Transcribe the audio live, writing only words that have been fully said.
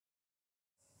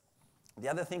The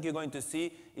other thing you're going to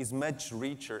see is much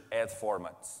richer ad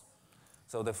formats.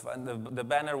 So the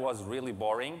banner was really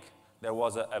boring. There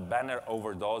was a banner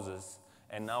overdoses.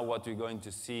 And now what we're going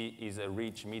to see is a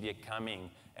rich media coming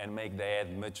and make the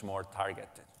ad much more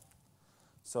targeted.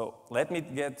 So let me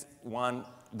get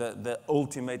the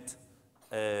ultimate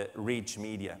rich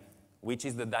media, which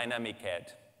is the dynamic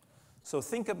ad. So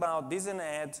think about this is an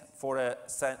ad for a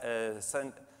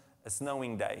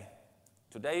snowing day.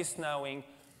 Today is snowing.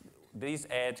 This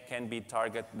ad can be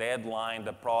targeted, the headline,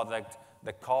 the product,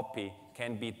 the copy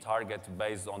can be targeted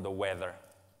based on the weather.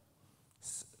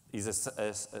 It's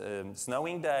a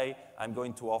snowing day, I'm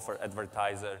going to offer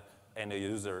advertiser and the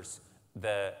users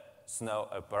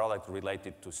a product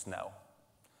related to snow.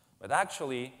 But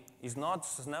actually, it's not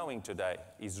snowing today,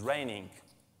 it's raining.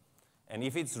 And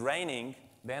if it's raining,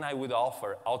 then I would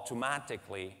offer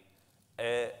automatically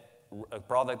a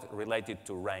product related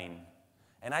to rain.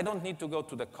 And I don't need to go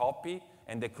to the copy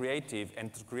and the creative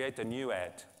and to create a new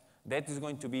ad. That is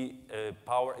going to be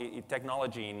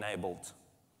technology enabled.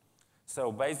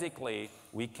 So basically,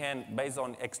 we can, based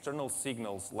on external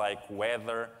signals like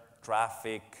weather,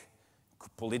 traffic,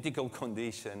 political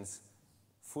conditions,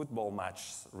 football match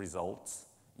results,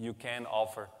 you can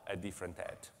offer a different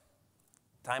ad.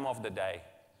 Time of the day.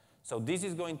 So this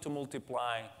is going to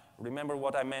multiply. Remember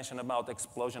what I mentioned about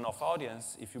explosion of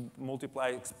audience? If you multiply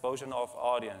explosion of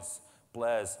audience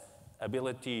plus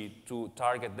ability to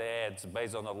target the ads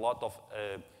based on a lot of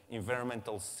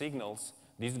environmental signals,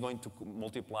 this is going to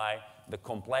multiply the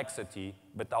complexity,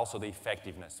 but also the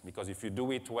effectiveness. Because if you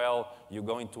do it well, you're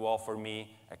going to offer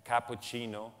me a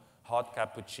cappuccino, hot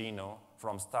cappuccino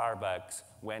from Starbucks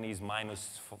when it's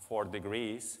 -4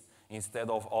 degrees, instead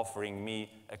of offering me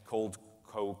a cold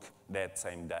Coke that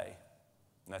same day.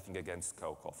 Nothing against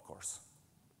Coke, of course.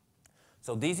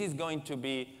 So this is going to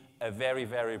be a very,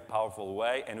 very powerful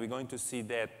way, and we're going to see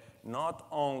that not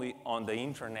only on the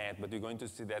internet, but we're going to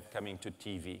see that coming to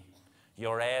TV.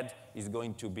 Your ad is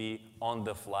going to be on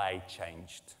the fly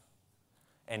changed.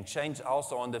 And changed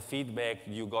also on the feedback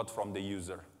you got from the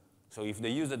user. So if the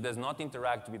user does not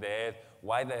interact with the ad,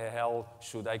 why the hell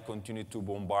should I continue to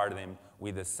bombard them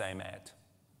with the same ad?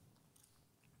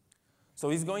 So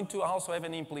it's going to also have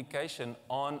an implication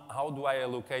on how do I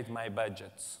allocate my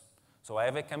budgets. So I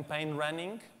have a campaign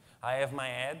running, I have my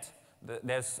ad,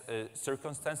 there's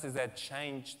circumstances that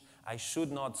changed, I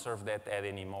should not serve that ad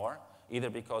anymore, either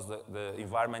because the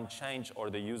environment changed or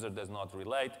the user does not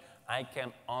relate. I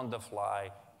can on the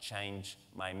fly change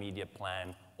my media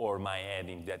plan or my ad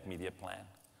in that media plan.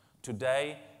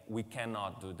 Today, we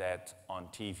cannot do that on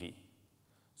TV.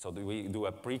 So we do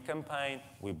a pre-campaign,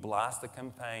 we blast the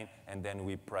campaign, and then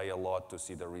we pray a lot to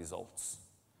see the results.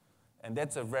 And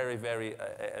that's a very, very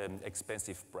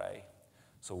expensive prey.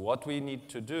 So what we need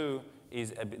to do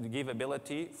is give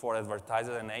ability for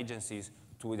advertisers and agencies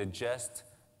to adjust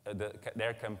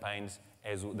their campaigns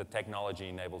as the technology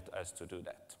enabled us to do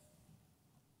that.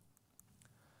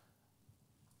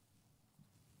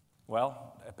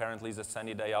 Well, apparently it's a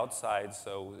sunny day outside,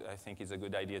 so I think it's a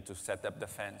good idea to set up the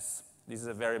fence. This is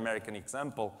a very American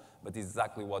example, but it's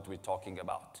exactly what we're talking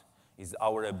about, is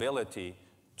our ability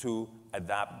to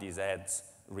adapt these ads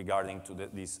regarding to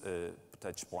these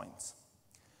touch points.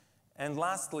 And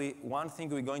lastly, one thing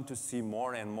we're going to see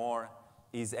more and more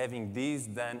is having this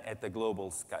done at a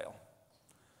global scale.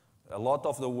 A lot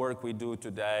of the work we do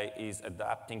today is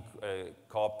adapting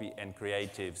copy and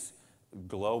creatives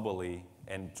globally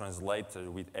and translated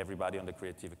with everybody on the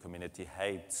creative community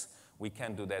hates. We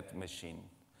can do that machine.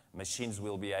 Machines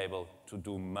will be able to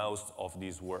do most of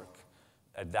this work,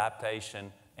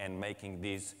 adaptation and making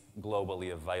this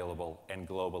globally available and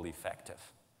globally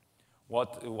effective.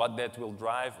 What that will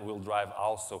drive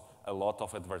also a lot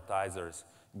of advertisers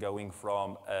going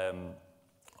from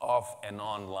off and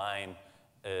online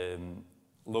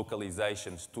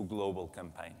localizations to global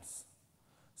campaigns.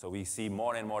 So we see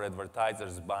more and more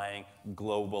advertisers buying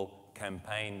global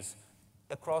campaigns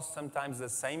across sometimes the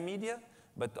same media,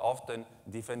 but often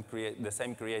the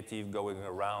same creative going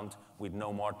around with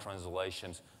no more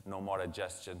translations, no more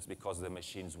adjustments, because the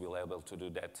machines will be able to do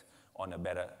that on a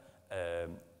better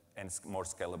and more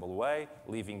scalable way,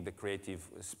 leaving the creative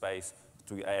space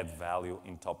to add value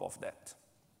on top of that.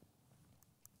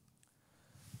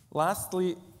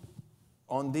 Lastly,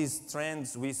 on these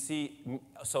trends, we see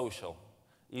social.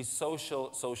 Is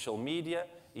social media?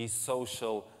 Is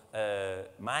social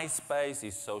MySpace?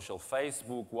 Is social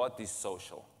Facebook? What is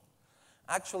social?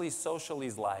 Actually, social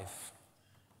is life.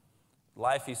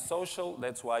 Life is social,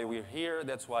 that's why we're here,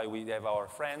 that's why we have our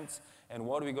friends, and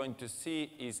what we're going to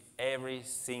see is every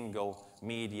single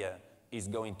media is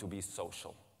going to be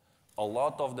social. a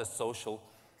lot of the social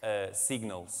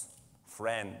signals,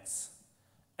 friends,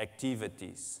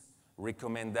 activities,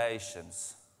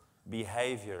 recommendations,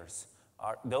 behaviors,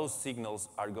 those signals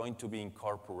are going to be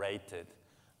incorporated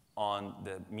on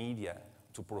the media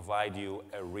to provide you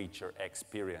a richer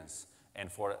experience and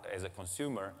as a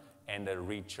consumer, and a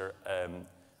richer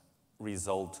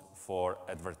result for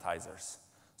advertisers.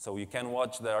 So you can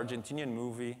watch the Argentinian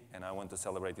movie, and I want to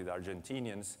celebrate with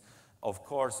Argentinians. Of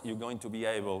course, you're going to be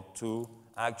able to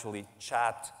actually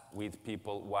chat with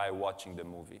people while watching the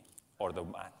movie or the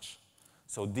match.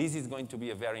 So this is going to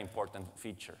be a very important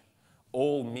feature.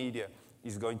 All media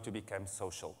is going to become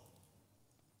social.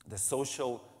 The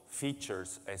social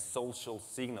features as social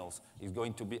signals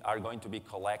are going to be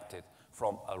collected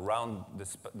from around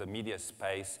the media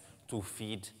space to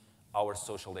feed our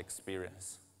social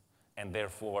experience, and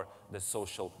therefore the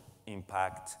social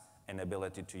impact and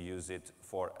ability to use it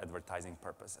for advertising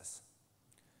purposes.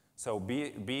 So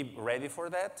be ready for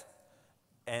that,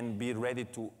 and be ready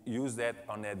to use that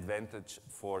on advantage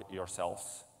for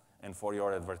yourselves and for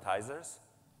your advertisers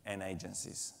and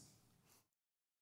agencies.